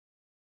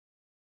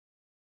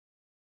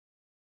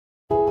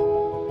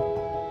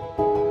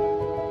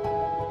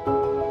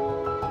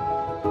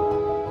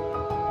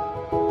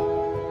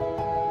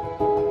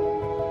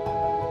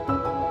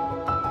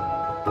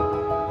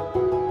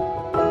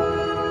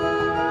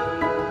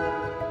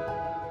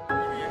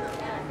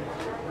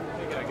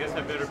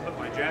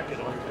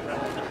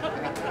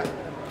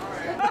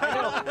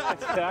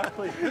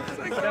Exactly.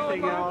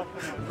 Stepping out.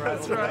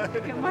 That's right.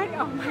 Good morning.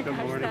 Oh my Good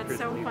gosh, morning, that's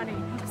so Christine. funny.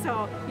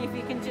 So if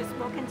you can just,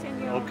 we'll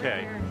continue over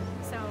Okay. here.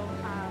 So,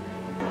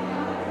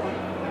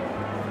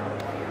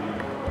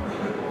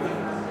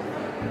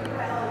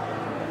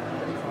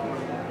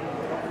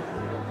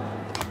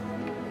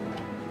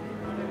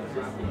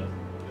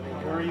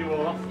 Where are you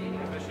all?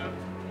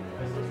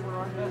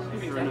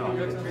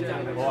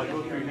 Oh, I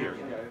go through here.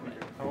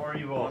 How are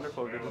you all?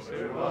 Wonderful, good to see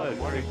you. Good.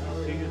 Great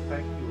to see you.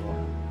 Thank you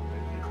all.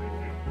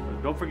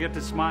 Don't forget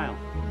to smile.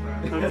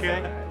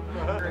 Okay?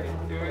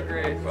 Doing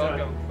great.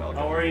 Welcome.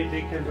 How are you,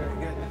 Deacon?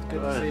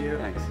 Good to see you.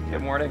 Thanks.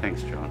 Good morning.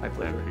 Thanks, John. My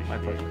pleasure. My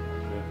pleasure.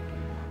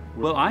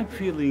 Well, I'm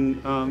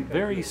feeling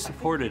very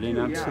supported and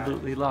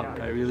absolutely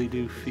loved. I really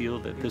do feel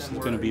that this is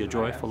going to be a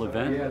joyful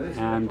event,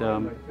 and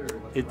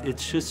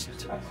it's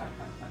just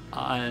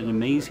an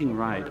amazing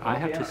ride. I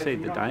have to say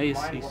the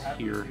diocese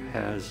here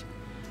has,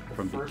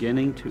 from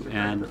beginning to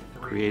end,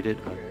 created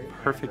a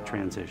perfect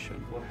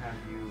transition,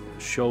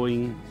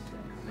 showing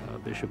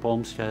Bishop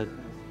Olmsted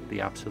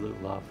the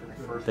absolute love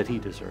that he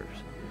deserves,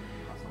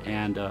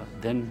 and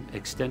then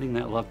extending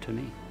that love to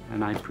me.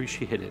 And I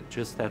appreciate it.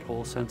 Just that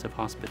whole sense of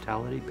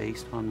hospitality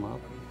based on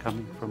love,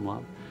 coming from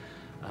love,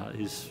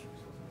 is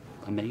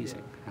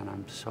amazing. And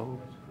I'm so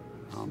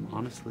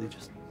honestly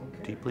just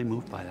deeply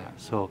moved by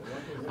that. So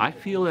I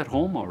feel at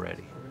home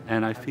already.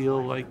 And I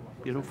feel like,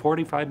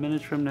 45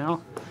 minutes from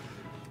now,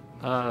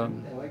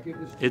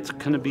 it's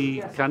going to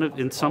be kind of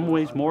in some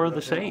ways more of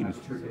the same,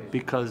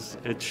 because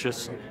it's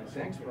just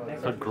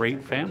a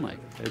great family.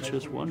 It's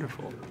just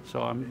wonderful.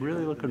 So I'm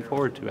really looking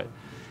forward to it.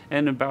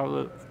 And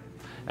about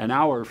an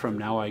hour from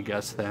now, I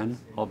guess, then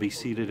I'll be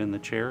seated in the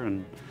chair,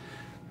 and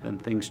then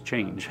things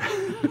change.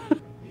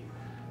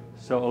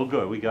 So,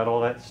 good. We got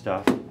all that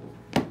stuff.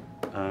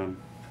 Yeah,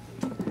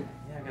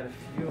 I got a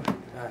few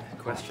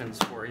questions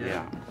for you.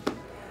 Yeah.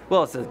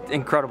 Well, it's an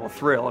incredible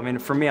thrill. I mean,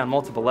 for me, on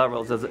multiple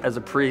levels, as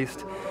a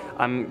priest,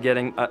 I'm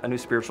getting a new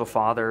spiritual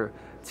father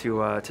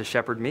to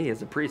shepherd me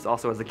as a priest.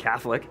 Also, as a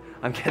Catholic,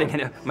 I'm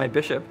getting my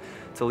bishop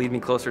to lead me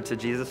closer to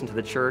Jesus and to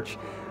the church.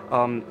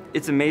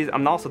 It's amazing.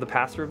 I'm also the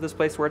pastor of this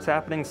place where it's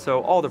happening,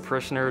 so all the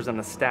parishioners and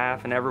the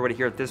staff and everybody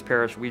here at this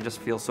parish, we just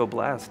feel so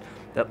blessed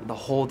that the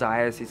whole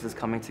diocese is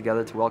coming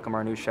together to welcome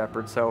our new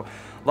shepherd. So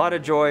a lot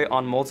of joy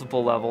on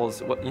multiple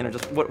levels. What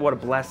a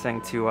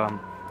blessing to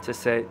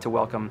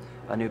welcome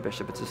a new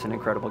bishop. It's just an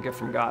incredible gift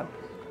from God.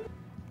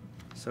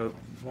 So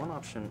one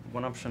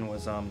option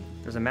was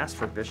there's a mass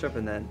for a bishop,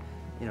 and then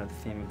the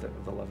theme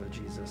of the love of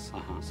Jesus.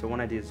 So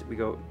one idea is we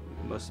go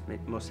most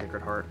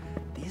Sacred Heart.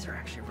 These are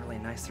actually really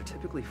nice. They're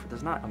typically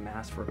there's not a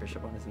mass for a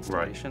bishop on his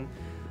installation,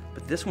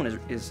 but this one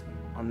is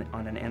on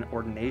an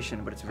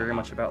ordination, but it's very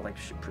much about like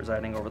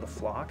presiding over the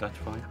flock. That's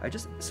fine.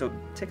 So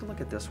take a look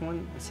at this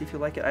one and see if you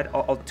like it.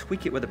 I'll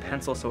tweak it with a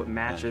pencil so it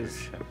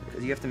matches.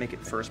 You have to make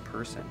it first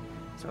person.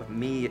 So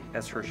me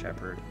as her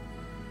shepherd.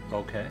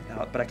 Okay.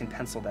 But I can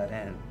pencil that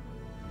in.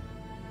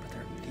 But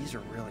these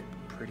are really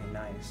pretty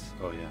nice.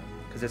 Oh yeah.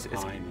 Because it's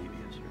I may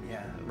be of service.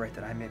 Yeah, right.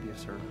 That I may be of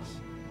service.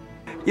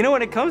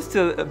 When it comes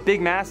to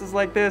big masses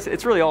like this,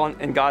 it's really all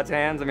in God's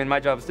hands. I mean, my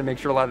job is to make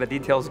sure a lot of the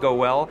details go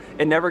well.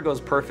 It never goes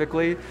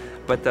perfectly,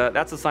 but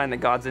that's a sign that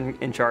God's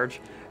in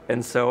charge.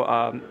 And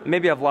so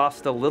maybe I've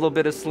lost a little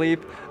bit of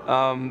sleep,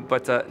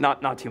 but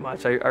not too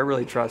much. I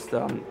really trust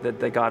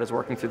that God is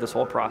working through this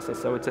whole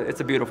process. So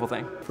it's a beautiful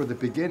thing. For the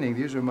beginning,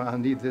 I'll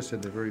need this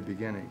at the very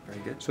beginning.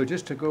 Very good. So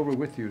just to go over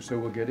with you, so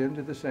we'll get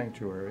into the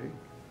sanctuary,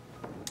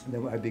 and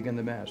then I begin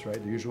the Mass,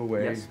 right? The usual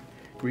way. Yes.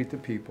 Greet the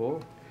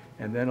people.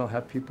 And then I'll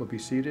have people be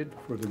seated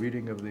for the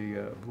reading of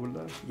the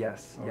bulla?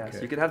 Yes, okay.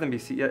 yes. You could have them be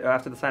seated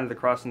after the sign of the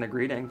cross and the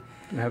greeting.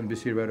 Have them be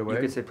seated right away?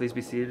 You could say, please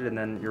be seated, and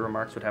then your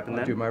remarks would happen I'll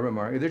then. do my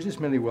remark. They're just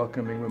mainly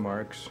welcoming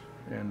remarks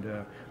and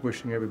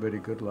wishing everybody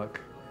good luck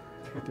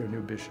with their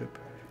new bishop.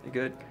 You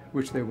good?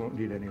 Which they won't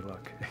need any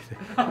luck.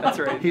 That's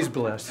right. He's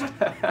blessed.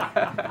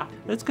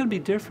 It's going to be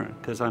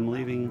different because I'm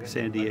leaving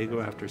San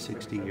Diego after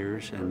 60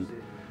 years, and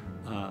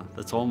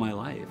that's all my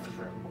life.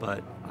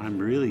 But I'm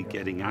really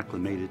getting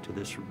acclimated to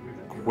this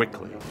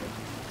quickly.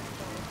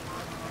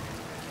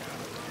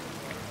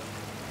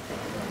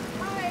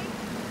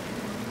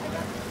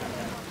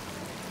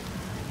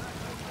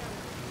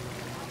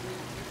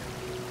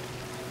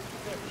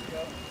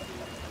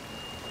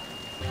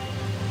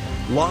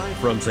 Live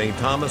from St.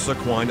 Thomas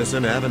Aquinas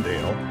in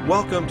Avondale,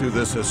 welcome to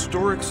this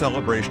historic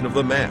celebration of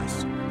the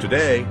Mass.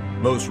 Today,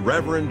 Most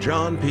Reverend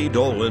John P.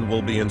 Dolan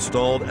will be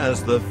installed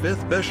as the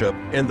 5th bishop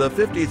in the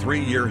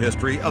 53-year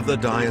history of the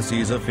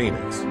Diocese of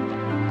Phoenix.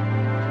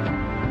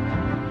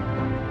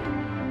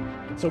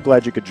 So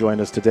glad you could join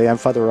us today. I'm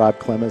Father Rob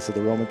Clemens of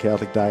the Roman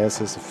Catholic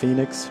Diocese of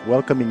Phoenix,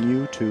 welcoming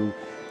you to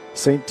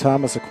St.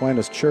 Thomas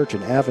Aquinas Church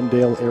in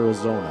Avondale,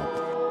 Arizona.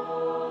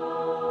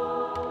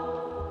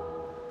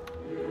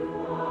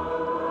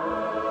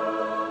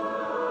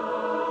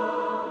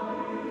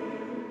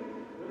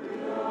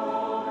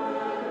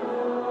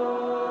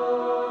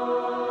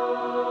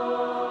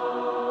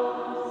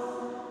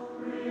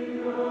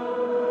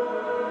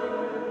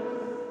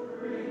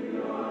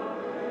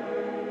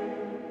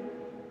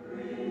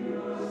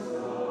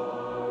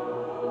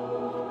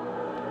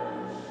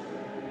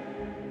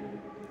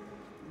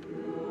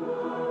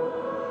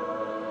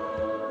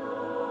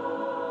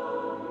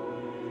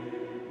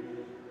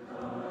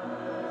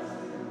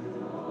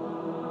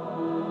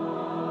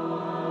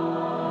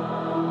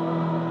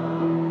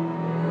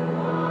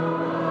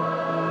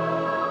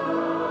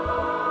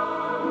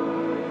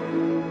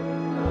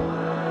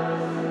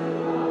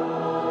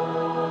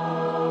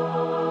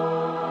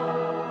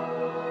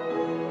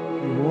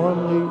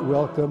 warmly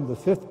welcome the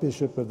 5th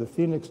Bishop of the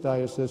Phoenix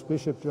Diocese,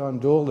 Bishop John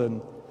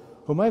Dolan,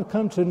 whom I've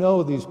come to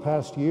know these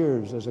past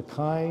years as a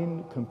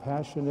kind,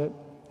 compassionate,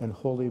 and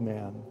holy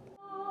man.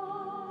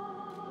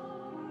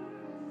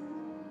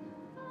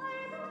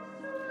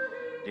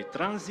 The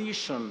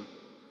transition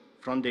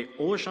from the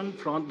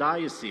oceanfront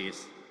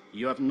diocese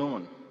you have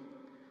known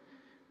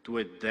to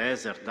a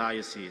desert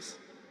diocese,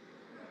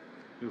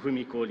 if we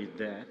may call it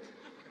that,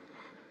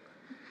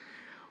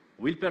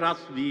 will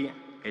perhaps be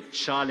a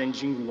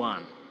challenging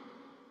one.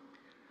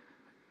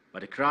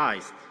 But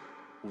Christ,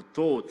 who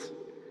taught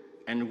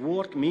and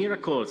worked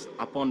miracles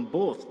upon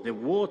both the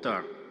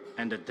water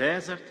and the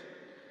desert,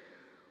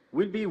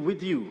 will be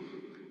with you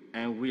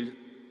and will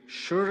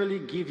surely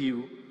give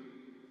you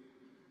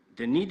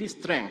the needed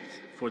strength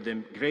for the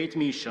great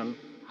mission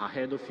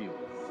ahead of you.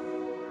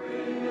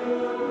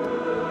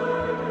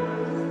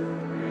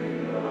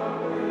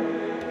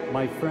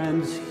 My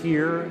friends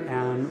here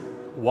and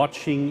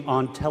watching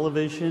on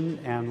television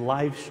and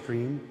live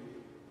stream,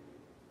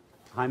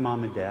 hi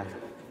Mom and Dad.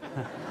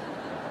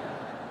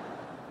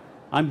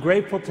 I'm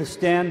grateful to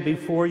stand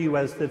before you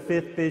as the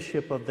 5th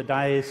Bishop of the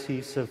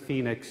Diocese of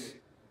Phoenix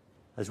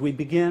as we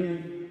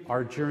begin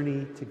our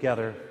journey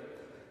together.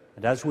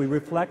 And as we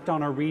reflect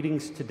on our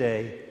readings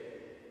today,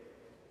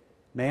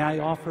 may I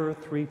offer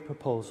 3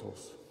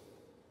 proposals.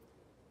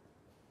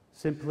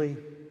 Simply,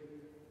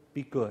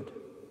 be good,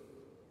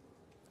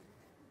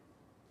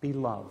 be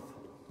love,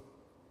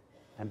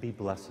 and be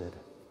blessed.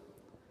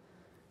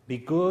 Be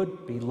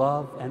good, be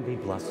love, and be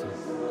blessed.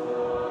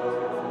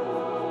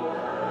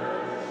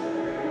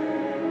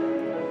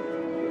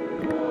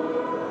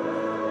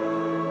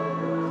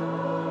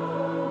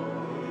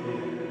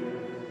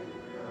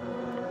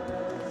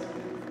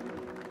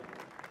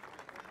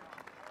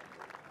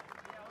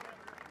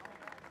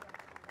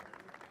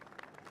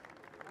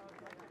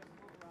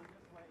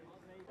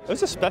 It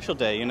was a special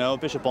day, you know.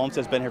 Bishop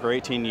Olmsted's been here for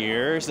 18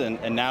 years,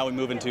 and now we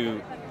move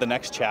into the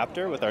next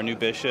chapter with our new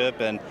bishop,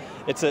 and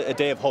it's a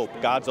day of hope.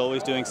 God's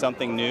always doing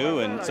something new,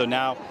 and so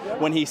now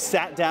when he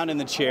sat down in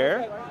the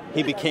chair,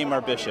 he became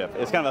our bishop.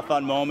 It's kind of a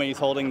fun moment. He's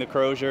holding the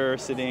crozier,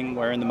 sitting,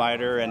 wearing the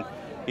mitre, and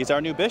he's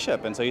our new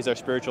bishop, and so he's our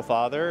spiritual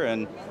father,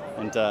 and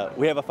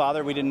we have a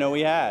father we didn't know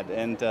we had,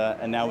 and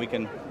now we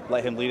can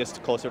let him lead us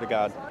closer to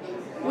God.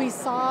 We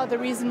saw the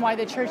reason why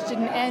the church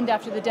didn't end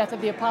after the death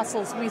of the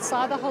apostles. We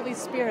saw the Holy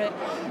Spirit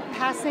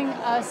passing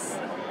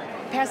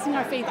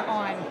our faith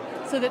on,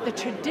 so that the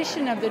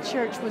tradition of the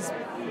church was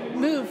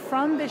moved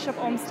from Bishop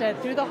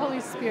Olmsted through the Holy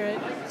Spirit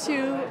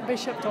to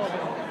Bishop Dolan.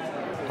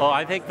 Oh,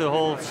 I think the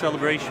whole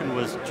celebration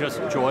was just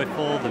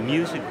joyful. The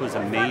music was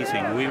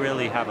amazing. We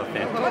really have a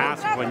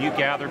fantastic, when you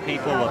gather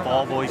people of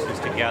all voices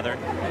together,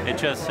 it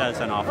just says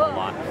an awful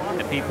lot.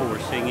 The people were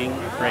singing,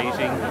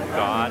 praising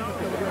God,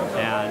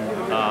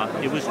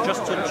 and it was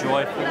just a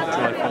joyful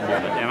moment.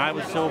 And I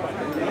was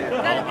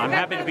I'm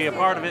happy to be a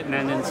part of it,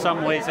 and in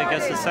some ways, I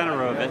guess, the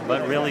center of it,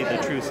 but really the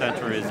true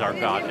center is our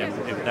God, and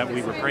that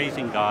we were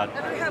praising God,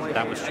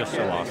 that was just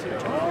so awesome to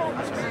me.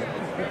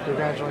 So,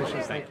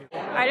 Congratulations. Thank you.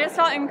 I just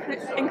felt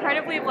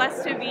incredibly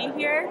blessed to be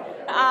here.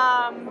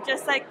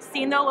 Just like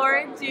seeing the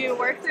Lord do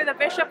work through the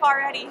bishop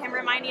already, him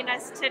reminding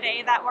us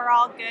today that we're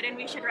all good and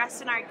we should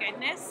rest in our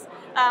goodness.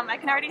 I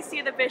can already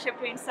see the bishop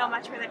doing so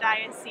much for the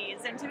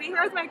diocese, and to be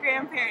here with my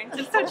grandparents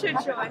is such a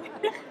joy.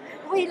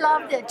 We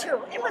loved it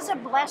too. It was a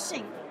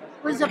blessing.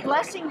 It was a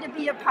blessing to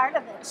be a part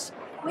of this.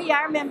 We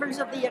are members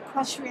of the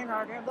Equestrian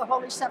Order of the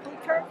Holy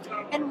Sepulchre,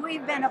 and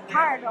we've been a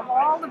part of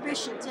all the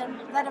bishops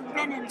that have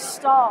been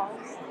installed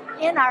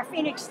in our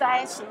Phoenix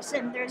Diocese,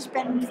 and there's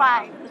been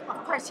 5.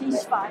 Of course,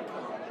 he's 5,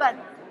 but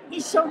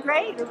he's so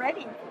great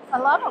already. I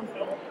love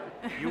him.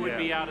 You would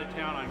be out of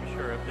town, I'm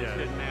sure, if this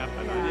didn't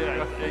happen.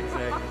 Yeah,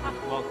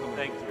 exactly. Welcome.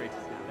 Thanks, great to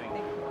see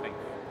you. Thank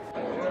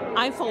you.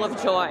 I'm full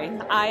of joy.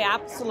 I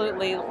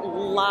absolutely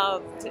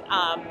loved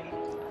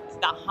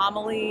the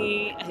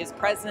homily, his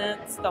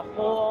presence, the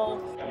whole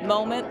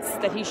moments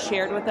that he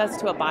shared with us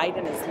to abide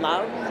in his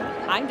love.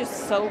 I'm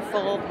just so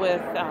filled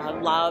with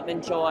love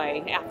and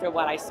joy after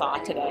what I saw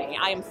today.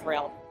 I am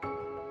thrilled.